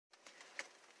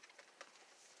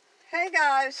Hey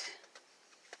guys.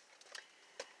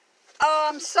 Oh,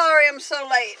 I'm sorry I'm so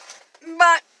late,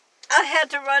 but I had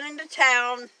to run into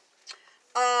town.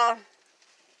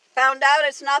 Found out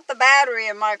it's not the battery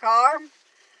in my car,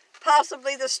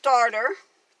 possibly the starter.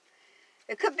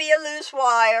 It could be a loose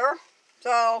wire,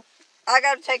 so I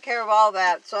got to take care of all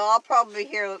that. So I'll probably be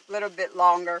here a little bit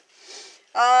longer.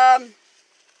 I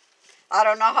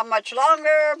don't know how much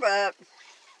longer, but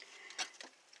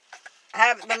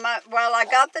I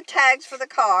got the tags for the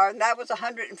car, and that was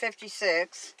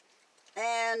 $156,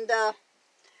 and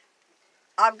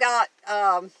I've got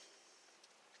I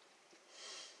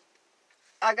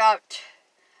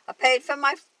paid for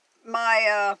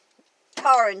my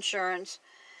car insurance.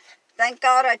 Thank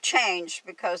God I changed,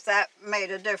 because that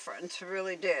made a difference, it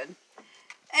really did.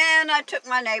 And I took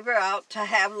my neighbor out to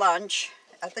have lunch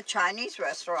at the Chinese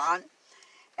restaurant,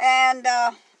 and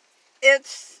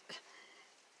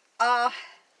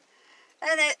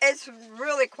it's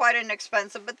really quite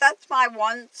inexpensive, but that's my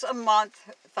once a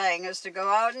month thing, is to go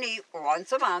out and eat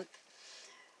once a month.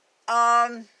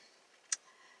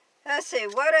 Let's see,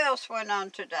 what else went on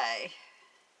today?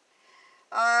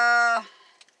 I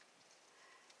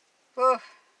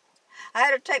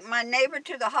had to take my neighbor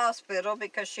to the hospital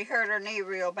because she hurt her knee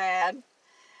real bad.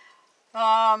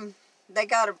 They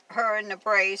got her in the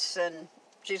brace, and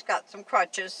she's got some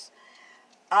crutches.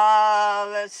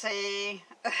 Let's see.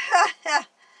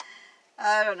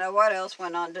 I don't know what else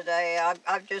went on today.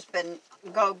 I've just been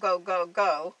go, go, go,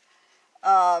 go.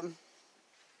 I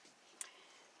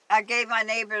gave my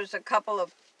neighbors a couple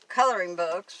of coloring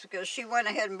books because she went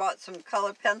ahead and bought some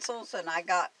color pencils, and I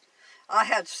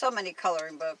had so many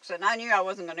coloring books, and I knew I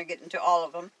wasn't going to get into all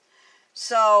of them.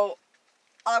 So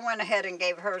I went ahead and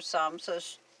gave her some. So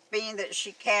being that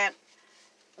she can't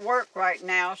work right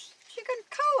now, she can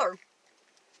color.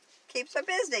 Keeps her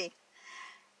busy.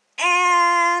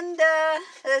 And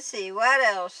let's see, what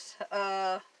else?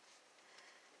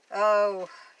 Oh,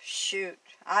 shoot.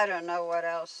 I don't know what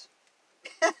else.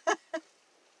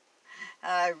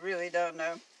 I really don't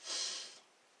know.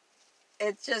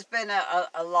 It's just been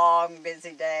a long,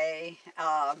 busy day.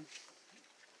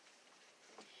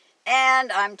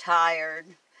 And I'm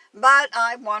tired. But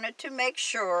I wanted to make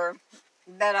sure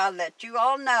that I let you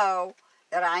all know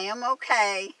that I am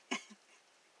okay.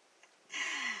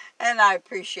 And I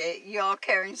appreciate you all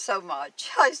caring so much.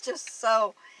 It's just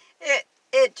so,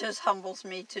 it just humbles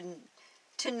me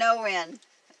to no end,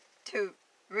 to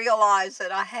realize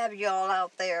that I have you all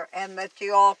out there, and that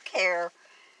you all care,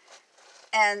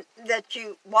 and that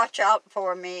you watch out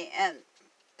for me, and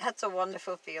that's a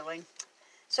wonderful feeling.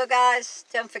 So guys,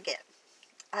 don't forget,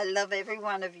 I love every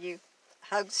one of you.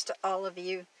 Hugs to all of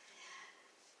you.